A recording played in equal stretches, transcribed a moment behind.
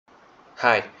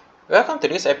Hi, welcome to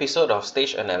this episode of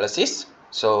Stage Analysis.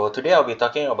 So today I'll be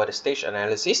talking about the stage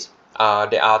analysis.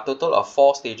 There are a total of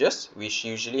 4 stages which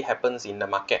usually happens in the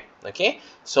market. Okay,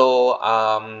 so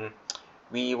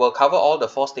we will cover all the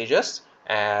 4 stages.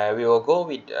 We will go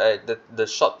with the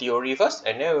short theory first,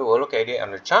 and then we will look at it on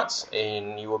the charts,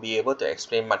 and you will be able to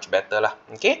explain much better lah.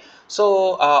 Okay,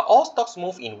 so all stocks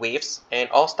move in waves, and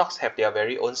all stocks have their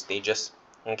very own stages.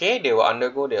 Okay, they will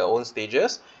undergo their own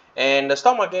stages. And the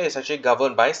stock market is actually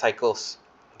governed by cycles.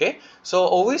 Okay, so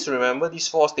always remember these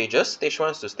 4 stages, stage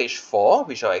 1 to stage 4,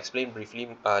 which I'll explain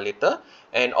briefly later,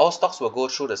 and all stocks will go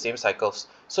through the same cycles.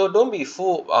 So don't be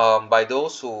fooled by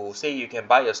those who say you can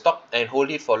buy a stock and hold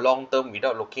it for long term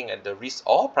without looking at the risk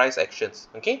or price actions.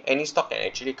 Okay, any stock can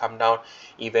actually come down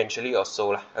eventually or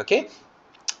so lah. Okay,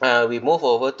 we move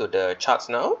over to the charts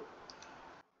now.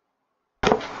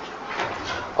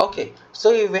 Okay,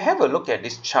 so if we have a look at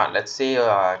this chart, let's say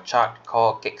a chart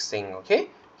called Kexing, okay?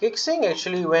 Kexing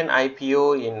actually went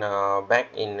IPO in back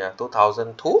in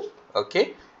 2002,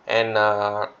 okay? And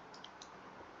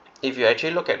if you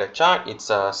actually look at the chart, it's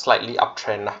a slightly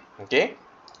uptrend, okay?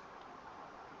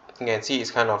 You can see it's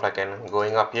kind of like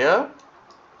going up here.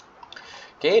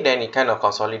 Okay, then it kind of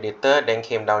consolidated, then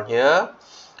came down here,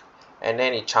 and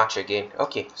then it charged again.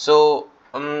 Okay, so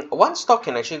one stock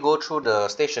can actually go through the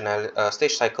stage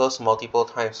cycles multiple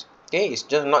times. Okay, it's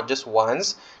just not just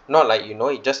once, not like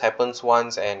it just happens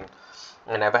once and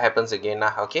never happens again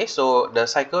lah. Okay, so the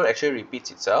cycle actually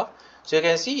repeats itself. So you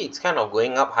can see it's kind of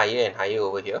going up higher and higher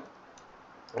over here.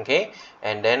 Okay,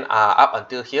 and then up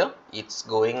until here, it's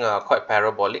going quite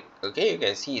parabolic. Okay, you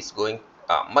can see it's going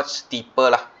much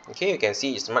steeper lah. Okay, you can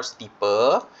see it's much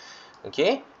steeper.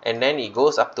 Okay, and then it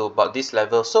goes up to about this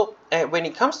level. So when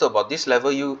it comes to about this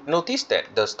level, you notice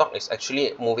that the stock is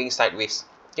actually moving sideways.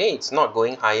 Okay, it's not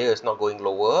going higher, it's not going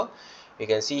lower. You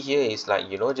can see here is like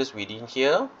just within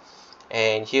here,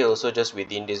 and here also just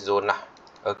within this zone lah.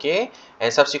 Okay,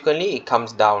 and subsequently it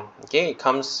comes down. Okay, it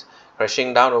comes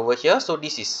crashing down over here. So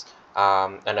this is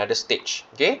another stage.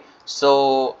 Okay,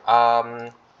 so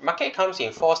market comes in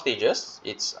 4 stages.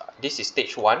 This is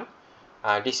stage 1.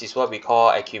 This is what we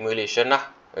call accumulation lah.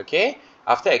 Okay,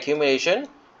 after accumulation,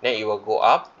 then it will go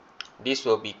up. This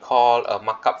will be called a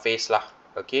markup phase lah.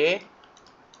 Okay,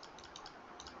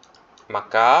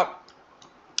 markup.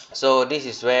 So this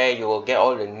is where you will get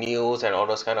all the news and all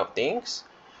those kind of things,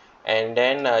 and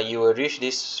then you will reach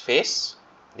this phase.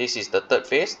 This is the 3rd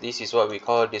phase. This is what we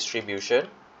call distribution.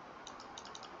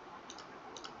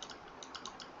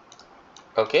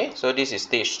 Okay, so this is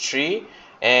stage 3,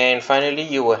 and finally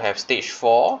you will have stage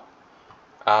 4,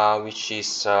 which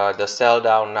is the sell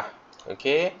down lah.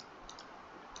 Okay,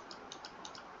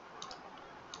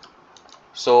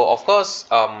 so of course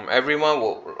everyone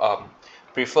will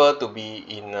prefer to be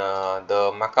in the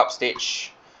markup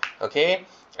stage. Okay,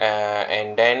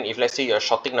 and then if let's say you're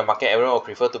shorting the market, everyone will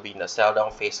prefer to be in the sell down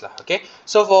phase lah. Okay,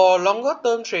 so for longer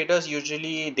term traders,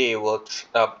 usually they will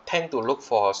tend to look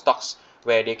for stocks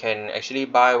where they can actually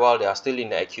buy while they are still in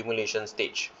the accumulation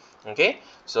stage. Okay,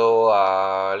 so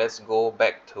let's go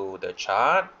back to the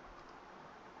chart.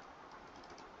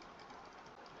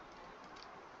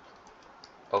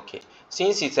 Okay,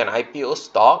 since it's an IPO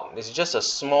stock, it's just a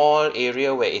small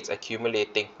area where it's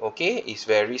accumulating. Okay, it's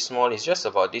very small, it's just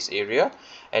about this area,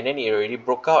 and then it already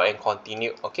broke out and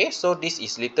continued. Okay, so this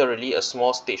is literally a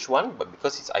small stage 1, but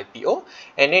because it's IPO,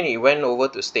 and then it went over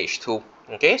to stage 2.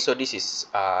 Okay, so this is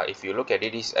if you look at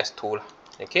it, this is S2 lah.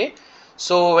 Okay,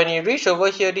 so when you reach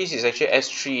over here, this is actually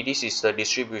S3. This is the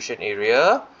distribution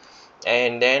area,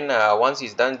 and then once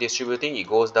it's done distributing, it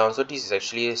goes down. So this is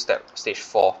actually stage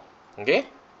 4. Okay,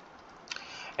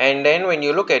 and then when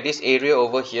you look at this area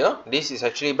over here, this is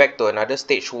actually back to another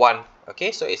stage 1.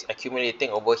 Okay, so it's accumulating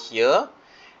over here,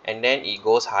 and then it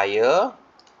goes higher.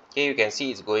 Okay, you can see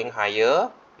it's going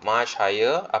higher, much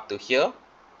higher, up to here.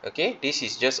 Okay, this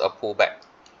is just a pullback.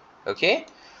 Okay,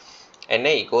 and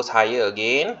then it goes higher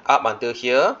again, up until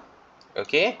here.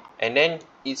 Okay, and then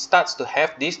it starts to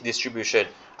have this distribution.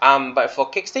 But for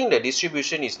Kexing, the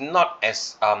distribution is not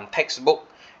as textbook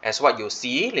as what you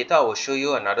see. Later I will show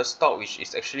you another stock which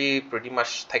is actually pretty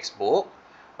much textbook.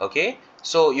 Okay,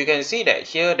 so you can see that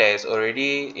here there's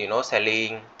already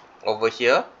selling over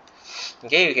here.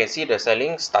 Okay, you can see the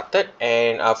selling started,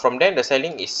 and from then the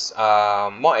selling is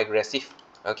more aggressive.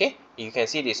 Okay, you can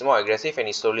see this more aggressive and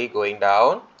it's slowly going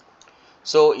down.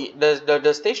 So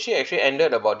the stage 3 actually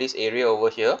ended about this area over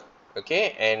here.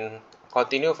 Okay, and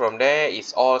continue from there,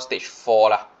 it's all stage 4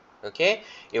 lah. Okay,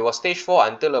 it was stage 4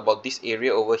 until about this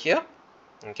area over here.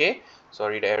 Okay,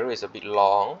 sorry, the arrow is a bit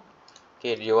long.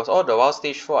 Okay, it was all the while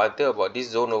stage 4 until about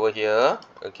this zone over here.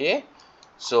 Okay,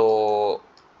 So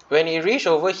when it reach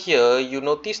over here, you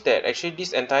notice that actually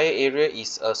this entire area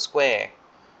is a square.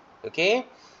 Okay,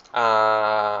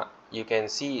 you can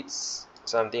see it's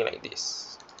something like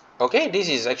this. Okay, this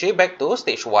is actually back to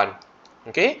stage 1.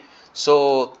 Okay,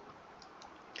 so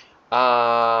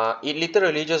it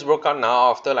literally just broke out now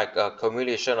after like a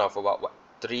accumulation of about what,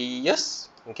 3 years.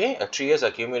 Okay, a 3 years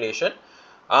accumulation.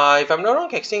 If I'm not wrong,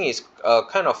 Kexing is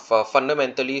kind of a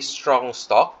fundamentally strong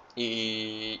stock.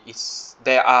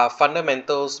 There are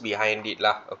fundamentals behind it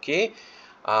lah. Okay,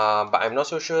 but I'm not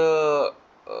so sure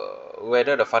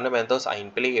whether the fundamentals are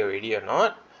in play already or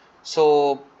not.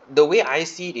 So the way I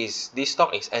see it is this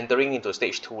stock is entering into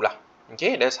stage 2 lah.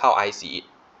 Okay, that's how I see it.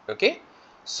 Okay,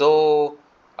 so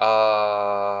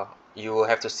you will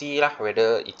have to see lah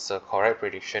whether it's a correct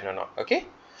prediction or not. Okay,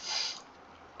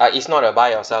 it's not a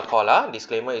buy or sell call lah.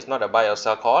 Disclaimer, it's not a buy or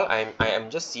sell call. I am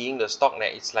just seeing the stock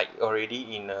that it's like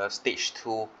already in a stage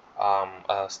 2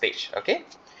 stage. Okay,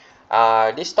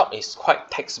 this stock is quite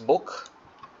textbook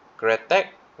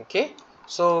Gretek. Okay,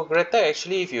 so Gretek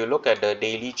actually, if you look at the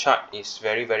daily chart, is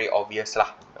very obvious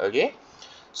lah. Okay,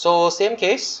 so same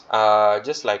case,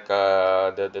 just like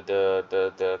the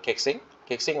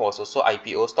Kexing was also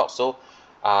IPO stock. So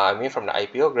I mean from the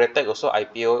IPO, Gretek also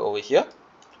IPO over here.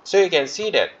 So you can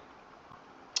see that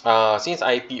since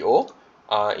IPO,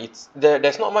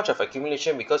 there's not much of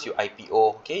accumulation because you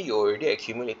IPO. Okay, you already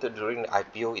accumulated during the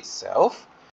IPO itself.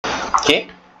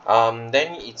 Okay,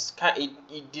 then it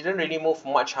didn't really move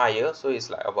much higher, so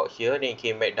it's like about here, then it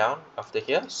came back down after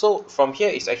here. So from here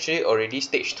it's actually already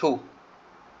stage 2.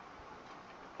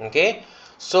 Okay,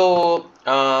 so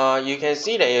you can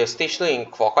see that you're stage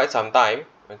 2 for quite some time.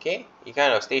 Okay, you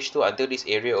kind of stage 2 until this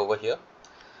area over here.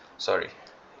 Sorry,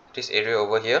 this area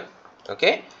over here.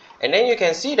 Okay, and then you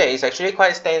can see that it's actually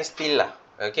quite standstill lah.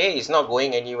 Okay, it's not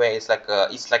going anywhere. It's like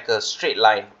a straight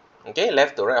line. Okay,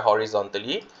 left to right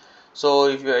horizontally.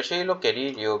 So if you actually look at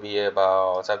it, you'll be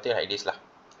about something like this lah.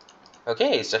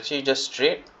 Okay, it's actually just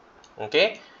straight.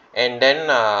 Okay, and then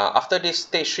after this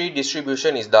stage 3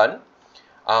 distribution is done,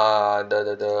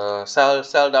 the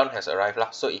sell down has arrived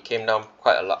lah. So it came down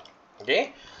quite a lot.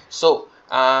 Okay, so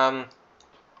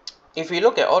if we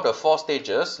look at all the 4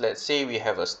 stages, let's say we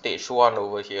have a stage 1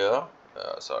 over here.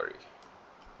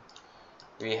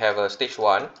 We have a stage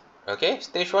 1. Okay,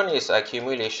 stage 1 is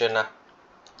accumulation lah,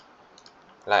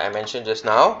 like I mentioned just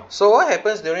now. So what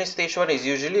happens during stage 1 is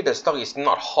usually the stock is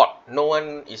not hot. No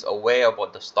one is aware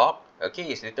about the stock. Okay,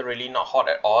 it's literally not hot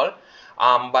at all.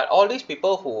 But all these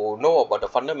people who know about the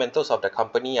fundamentals of the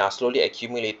company are slowly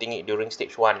accumulating it during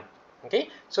stage 1. Okay,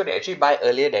 so they actually buy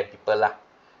earlier than people lah.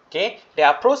 Okay, there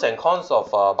are pros and cons of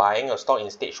buying a stock in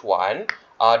stage 1.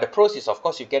 The pros is, of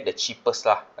course, you get the cheapest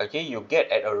lah. Okay, you get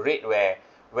at a rate where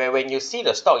when you see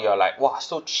the stock, you're like, wow,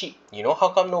 so cheap. You know, how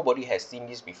come nobody has seen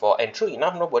this before? And true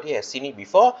enough, nobody has seen it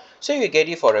before, so you get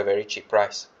it for a very cheap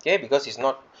price. Okay, because it's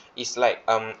not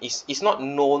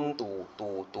known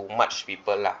to much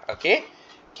people lah. Okay,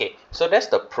 so that's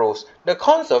the pros. The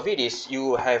cons of it is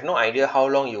you have no idea how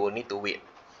long you will need to wait.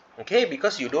 Okay,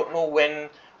 because you don't know when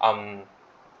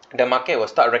the market will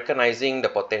start recognizing the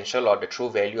potential or the true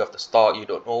value of the stock. You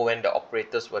don't know when the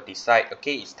operators will decide,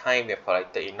 okay, it's time, we have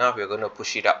collected enough, we're going to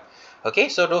push it up. Okay,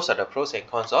 so those are the pros and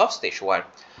cons of stage 1.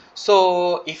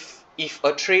 So if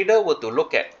a trader were to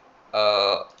look at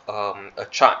a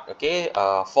chart, okay,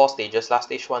 4 stages, last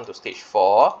stage 1 to stage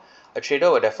 4, a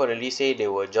trader will definitely say they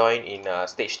will join in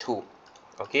stage 2.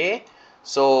 Okay,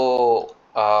 so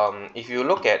if you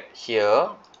look at here,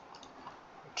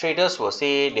 traders will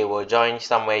say they will join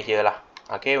somewhere here lah.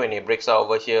 Okay, when it breaks out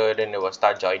over here, then they will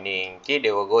start joining. Okay, they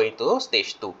will go into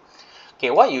stage 2. Okay,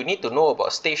 what you need to know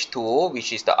about stage 2,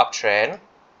 which is the uptrend.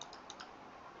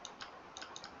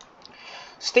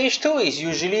 Stage 2 is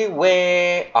usually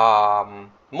where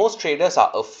most traders are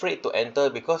afraid to enter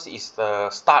because it's the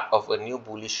start of a new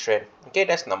bullish trend. Okay,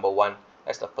 that's number 1.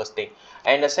 That's the first thing.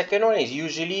 And the second one is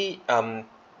usually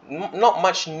not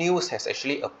much news has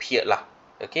actually appeared lah.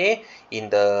 Okay,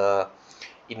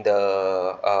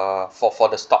 for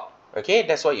the stock. Okay,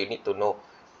 that's what you need to know.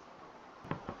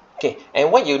 Okay,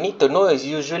 and what you need to know is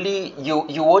usually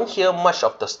you won't hear much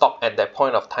of the stock at that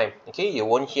point of time. Okay, you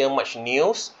won't hear much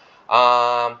news.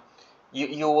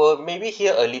 You will maybe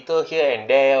hear a little here and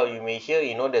there, or you may hear,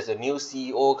 you know, there's a new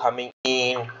CEO coming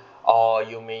in, or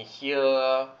you may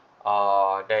hear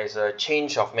there's a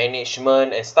change of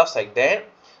management and stuff like that.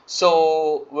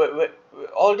 So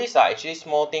all these are actually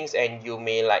small things, and you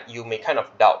may kind of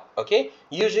doubt. Okay,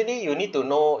 usually you need to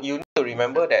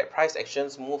remember that price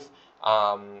actions move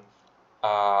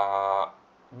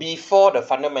before the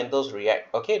fundamentals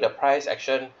react. Okay, the price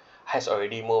action has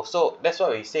already moved. So that's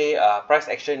why we say price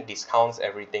action discounts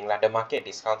everything, like the market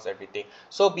discounts everything.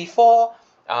 So before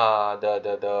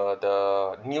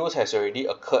the news has already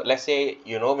occurred, let's say,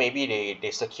 you know, maybe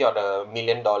they secured $1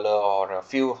 million or a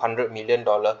few $100 million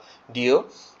deal,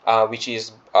 which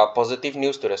is positive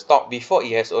news to the stock. Before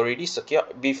it has already secured,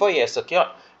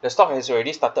 the stock has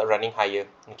already started running higher.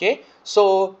 Okay,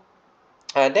 so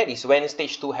that is when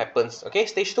stage 2 happens. Okay,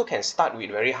 stage 2 can start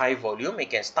with very high volume. It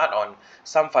can start on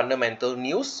some fundamental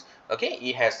news. Okay,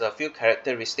 it has a few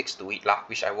characteristics to it lah,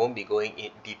 which I won't be going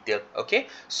in detail. Okay,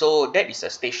 so that is a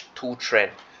stage 2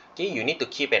 trend. Okay, you need to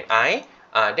keep an eye.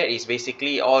 That is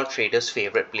basically all traders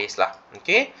favorite place lah.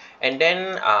 Okay, and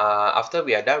then after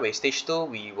we are done with stage 2,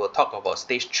 we will talk about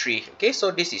stage 3. Okay,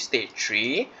 so this is stage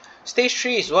 3. Stage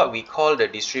 3 is what we call the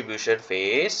distribution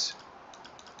phase.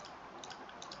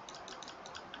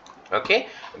 Okay,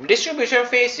 distribution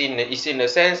phase is in the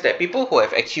sense that people who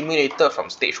have accumulated from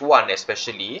stage 1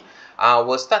 especially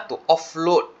will start to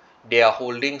offload their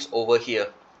holdings over here.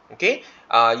 Okay,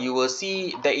 you will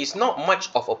see there is not much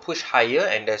of a push higher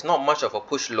and there's not much of a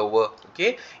push lower.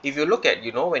 Okay, if you look at,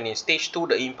 you know, when in stage 2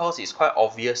 the impulse is quite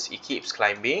obvious, it keeps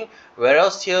climbing,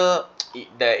 whereas here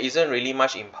there isn't really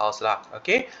much impulse lah.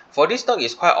 Okay, for this stock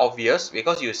is quite obvious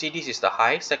because you see this is the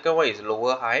high, second one is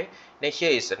lower high, then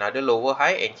here is another lower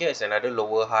high, and here is another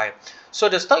lower high. So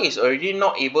the stock is already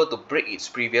not able to break its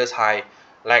previous high.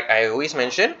 Like I always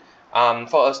mention,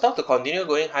 for a stock to continue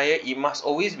going higher, it must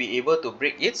always be able to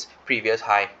break its previous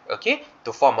high, okay,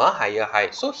 to form a higher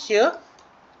high. So here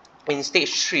in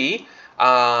stage 3,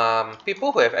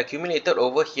 people who have accumulated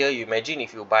over here, you imagine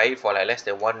if you buy it for like less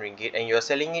than 1 ringgit and you're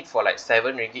selling it for like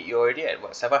 7 ringgit, you're already at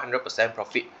what, 700%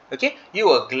 profit. Okay, you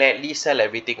will gladly sell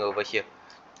everything over here.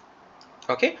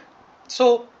 Okay,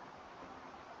 so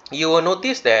you will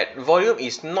notice that volume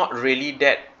is not really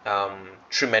that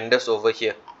tremendous over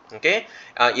here. Okay,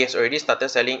 it has already started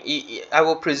selling. I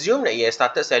will presume that it has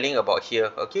started selling about here.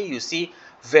 Okay, you see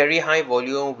very high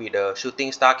volume with a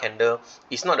shooting star candle.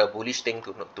 It's not a bullish thing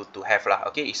to have lah.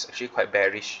 Okay, it's actually quite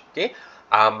bearish. Okay,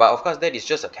 but of course that is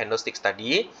just a candlestick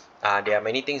study. There are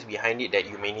many things behind it that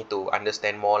you may need to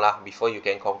understand more lah before you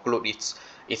can conclude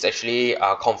it's actually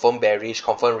confirm bearish,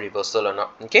 confirm reversal or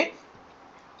not. Okay.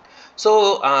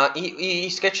 So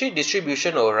it's actually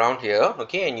distribution around here,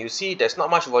 okay, and you see there's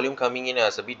not much volume coming in.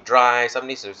 It's a bit dry, some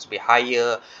days it's a bit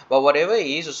higher, but whatever it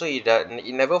is, also it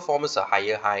never forms a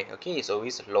higher high. Okay, it's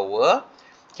always lower.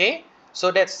 Okay, so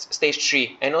that's stage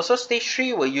 3, and also stage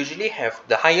 3 will usually have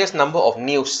the highest number of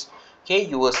news. Okay,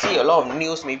 you will see a lot of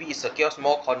news. Maybe it secures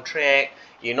more contract,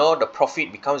 you know, the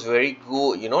profit becomes very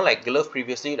good, you know, like Glove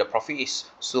previously, the profit is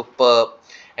superb,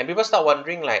 and people start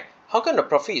wondering like, how come the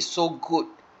profit is so good,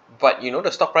 but you know the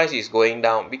stock price is going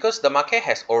down? Because the market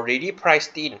has already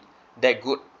priced in that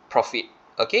good profit.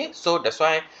 Okay, so that's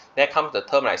why there comes the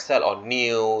term like sell on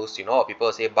news, you know, or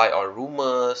people say buy on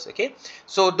rumors. Okay,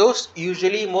 so those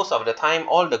usually most of the time,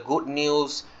 all the good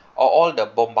news or all the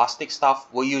bombastic stuff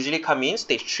will usually come in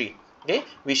stage 3, okay,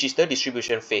 which is the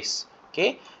distribution phase.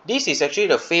 Okay, this is actually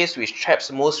the phase which traps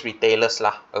most retailers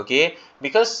lah. Okay,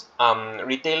 because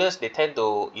retailers, they tend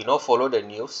to, you know, follow the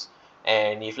news.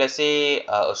 And if let's say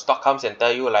a stock comes and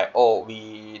tell you like, oh,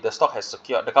 the stock has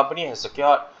secured, the company has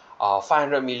secured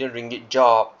 500 million ringgit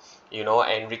job, you know,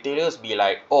 and retailers be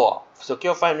like, oh,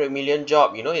 secure 500 million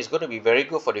job, you know, it's going to be very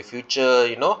good for the future,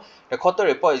 you know, the quarter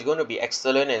report is going to be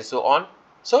excellent and so on.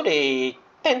 So they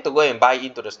tend to go and buy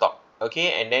into the stock,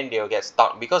 okay, and then they'll get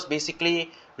stuck because basically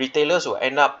retailers will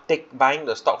end up buying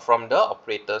the stock from the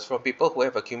operators, from people who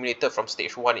have accumulated from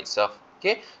stage 1 itself.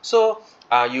 Okay, so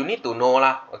you need to know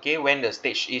lah, okay, when the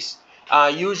stage is.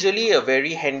 Usually a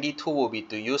very handy tool will be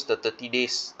to use the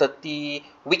 30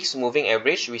 weeks moving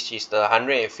average, which is the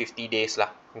 150 days lah.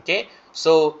 Okay,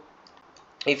 so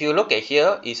if you look at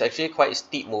here, it's actually quite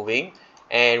steep moving,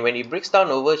 and when it breaks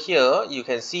down over here, you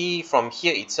can see from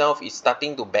here itself it's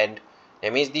starting to bend.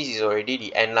 That means this is already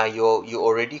the end line. You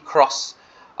already cross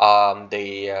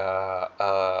the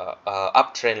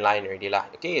uptrend line already lah.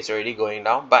 Okay, it's already going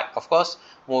down, but of course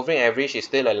moving average is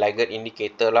still a laggard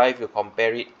indicator lah if you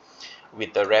compare it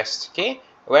with the rest. Okay,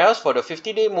 whereas for the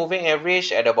 50-day moving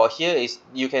average at about here, is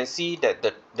you can see that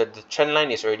the trend line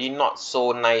is already not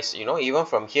so nice. You know, even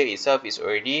from here itself is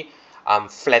already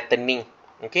flattening.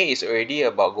 Okay, it's already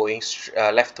about going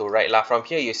left to right lah. From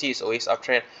here you see it's always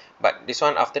uptrend, but this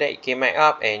one after that it came back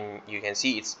up, and you can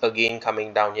see it's again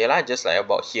coming down here lah, just like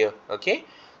about here. Okay,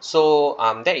 so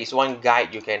that is one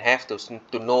guide you can have to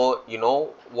know, you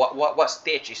know, what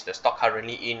stage is the stock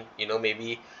currently in, you know,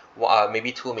 maybe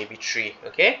 2, maybe 3.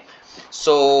 Okay,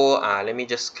 so let me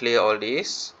just clear all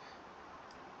this.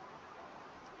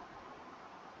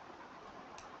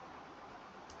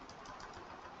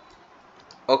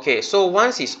 Okay, so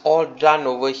once it's all done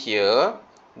over here,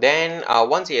 then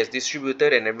once it has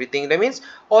distributed and everything, that means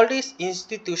all these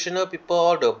institutional people,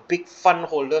 all the big fund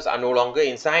holders are no longer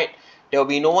inside. There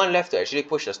will be no one left to actually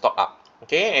push the stock up.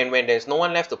 Okay, and when there's no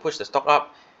one left to push the stock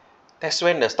up, that's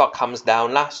when the stock comes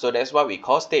down lah. So that's what we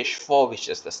call stage 4, which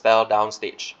is the sell down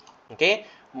stage. Okay,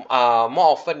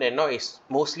 more often than not, it's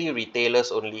mostly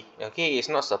retailers only. Okay, it's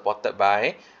not supported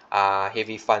by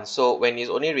heavy funds. So when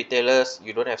it's only retailers,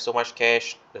 you don't have so much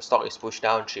cash, the stock is pushed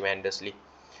down tremendously.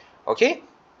 Okay,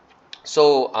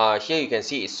 so here you can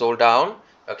see it's sold down.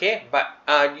 Okay, but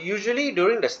usually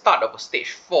during the start of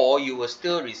stage 4, you will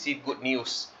still receive good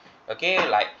news. Okay,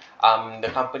 like the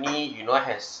company, you know,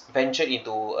 has ventured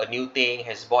into a new thing,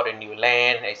 has bought a new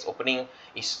land,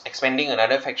 is expanding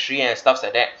another factory and stuff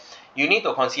like that. You need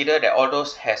to consider that all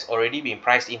those has already been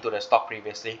priced into the stock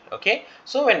previously. Okay,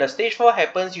 so when the stage 4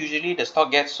 happens, usually the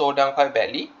stock gets sold down quite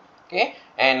badly. Okay,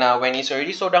 and when it's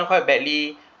already sold down quite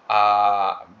badly,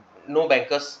 no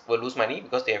bankers will lose money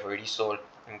because they have already sold.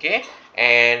 Okay,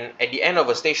 and at the end of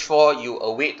a stage 4, you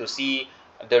await to see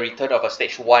the return of a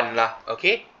stage 1 lah.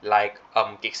 Okay, like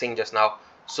Kexing just now.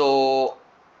 So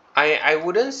I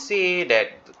wouldn't say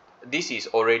that this is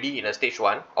already in a stage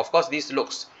 1. Of course, this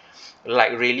looks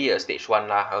like really a stage 1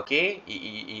 lah. Okay,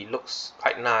 it looks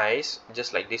quite nice,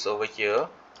 just like this over here.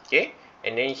 Okay,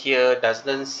 and then here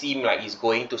doesn't seem like it's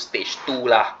going to stage 2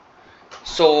 lah.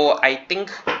 So I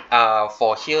think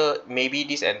for here, maybe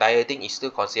this entire thing is still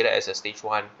considered as a stage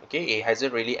 1. Okay, it hasn't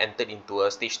really entered into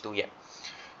a stage 2 yet.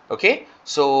 Okay,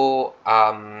 so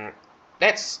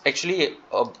that's actually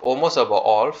almost about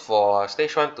all for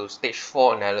stage 1 to stage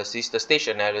 4 analysis, the stage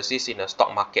analysis in the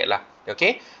stock market lah.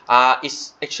 Okay,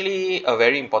 it's actually a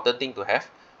very important thing to have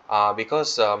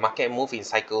because market move in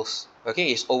cycles.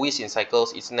 Okay, it's always in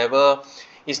cycles. It's never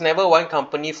one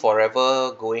company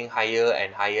forever going higher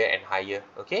and higher and higher.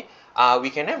 Okay, we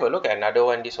can have a look at another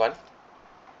one, this one.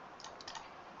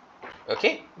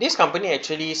 Okay, this company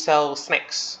actually sells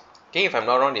snacks. Okay, if I'm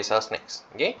not wrong, they sell snacks.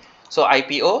 Okay, so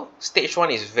IPO, stage 1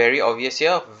 is very obvious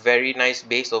here, very nice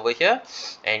base over here,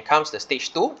 and comes the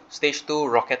stage 2. Stage 2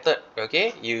 rocketed.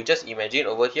 Okay, you just imagine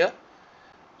over here,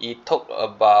 it took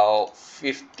about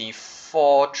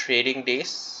 54 trading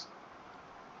days,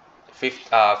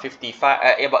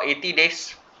 55, about 80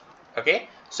 days. Okay,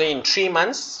 so in 3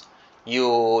 months,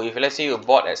 if let's say you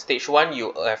bought at stage 1,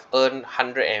 you have earned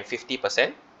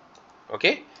 150%.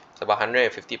 Okay, it's about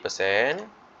 150%.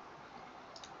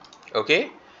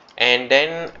 Okay, and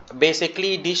then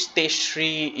basically this stage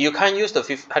 3, you can't use the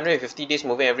 150 days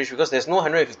moving average because there's no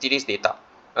 150 days data.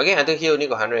 Okay, until here only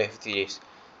got 150 days.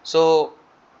 So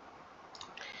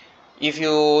if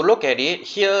you look at it,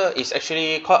 here is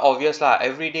actually quite obvious lah.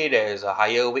 Every day there is a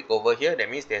higher wick over here. That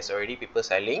means there's already people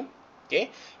selling. Okay,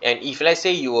 and if let's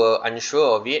say you were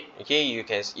unsure of it, okay, you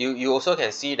also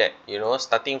can see that, you know,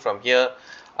 starting from here,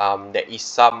 there is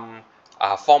some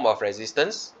form of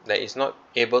resistance that is not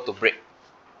able to break.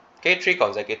 Okay, 3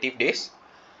 consecutive days,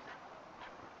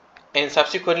 and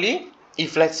subsequently,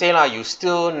 if let's say lah, you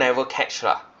still never catch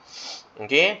lah.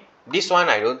 Okay, this one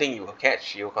I don't think you will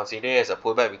catch. You will consider it as a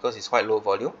pullback because it's quite low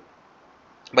volume,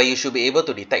 but you should be able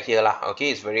to detect here lah. Okay,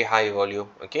 it's very high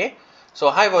volume. Okay, so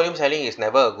high volume selling is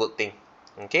never a good thing.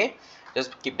 Okay,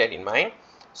 just keep that in mind.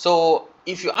 So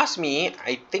if you ask me,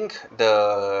 I think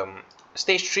the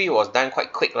stage 3 was done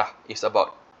quite quick lah. It's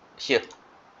about here.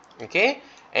 Okay,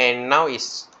 and now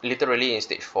it's literally in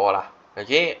stage 4 lah.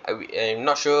 Okay, I'm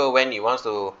not sure when it wants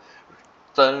to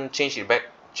change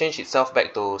itself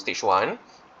back to stage 1,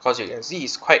 because you can see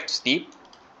it's quite steep.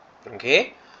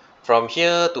 Okay, from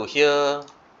here to here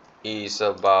is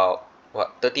about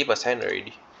what, 30%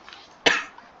 already.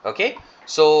 Okay,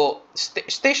 so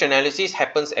stage analysis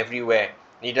happens everywhere.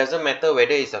 It doesn't matter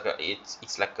whether it's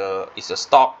a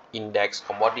stock, index,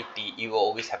 commodity. It will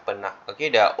always happen lah. Okay,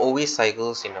 there are always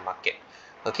cycles in the market.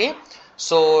 Okay,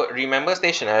 so remember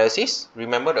stage analysis.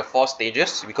 Remember the 4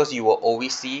 stages, because you will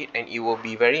always see it, and it will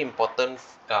be very important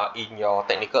in your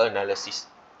technical analysis.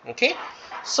 Okay,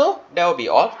 so that will be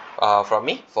all from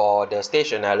me for the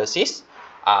stage analysis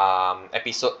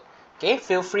episode. Okay,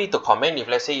 feel free to comment if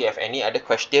let's say you have any other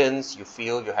questions, you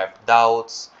feel you have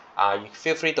doubts. You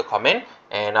feel free to comment,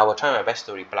 and I will try my best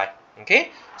to reply.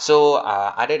 Okay, so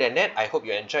other than that, I hope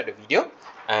you enjoyed the video,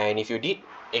 and if you did,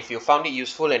 if you found it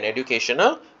useful and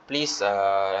educational, please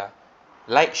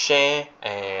like, share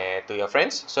to your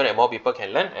friends so that more people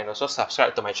can learn, and also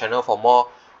subscribe to my channel for more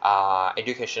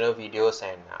educational videos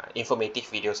and informative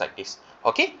videos like this.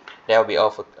 Okay, that will be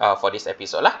all for this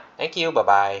episode lah. Thank you, bye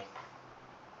bye.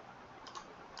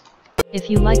 If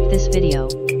you liked this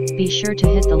video, be sure to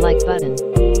hit the like button.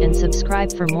 and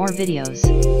subscribe for more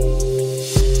videos.